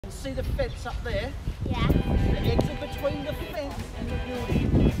see the fence up there? Yeah. The eggs are between the fence and the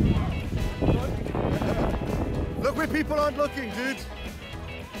building. Look where people aren't looking, dude.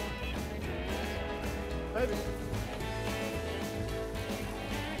 Maybe.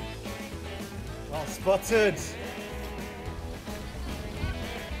 Oh, spotted.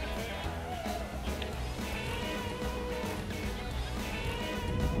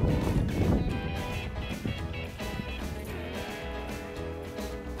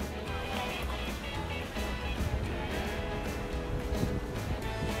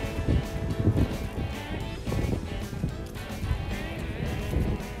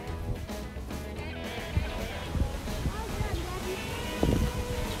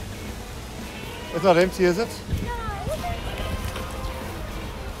 It's not empty, is it?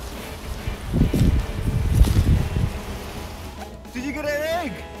 Did you get an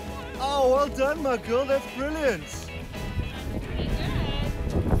egg? Oh, well done, my girl. That's brilliant.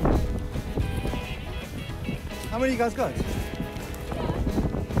 How many you guys got?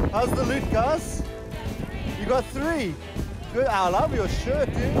 How's the loot, guys? You got 3. Good. I love your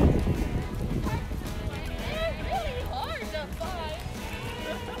shirt, dude.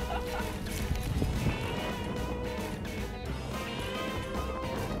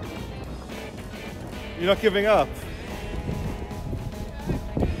 You're not giving up?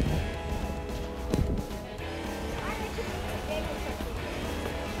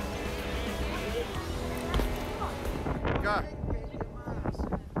 Go.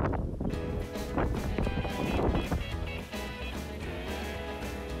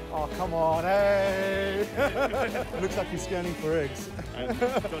 Oh, come on, hey! Looks like you're scanning for eggs.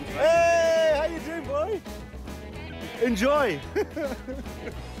 Hey, how you doing, boy? Enjoy!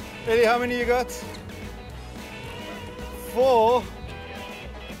 Eddie, how many you got? 4.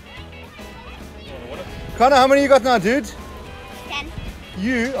 Connor, how many you got now, dude? 10.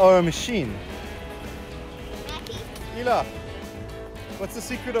 You are a machine. Lucky. Ela, what's the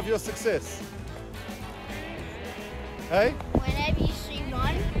secret of your success? Hey? Whenever you see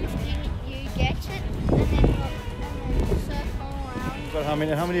one, you get it, and then circle around. Got how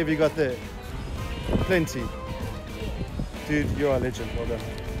many have you got there? Plenty. Yeah. Dude, you are a legend. Well done.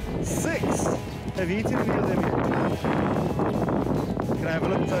 6. Have you eaten any of them yet? Can I have a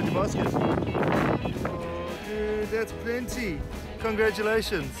look inside your basket? Oh, dude, that's plenty.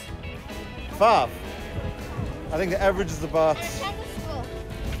 Congratulations. 5. I think the average is about...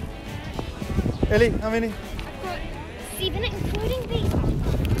 Ellie, how many? I've got 7, including these.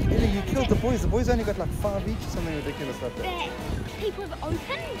 Ellie, you killed the boys. The boys only got like 5 each or something ridiculous like that. That people have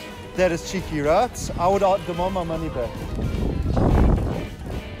opened. That is cheeky, right? I would demand my money back.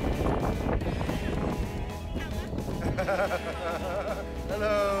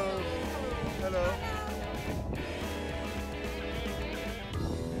 Hello.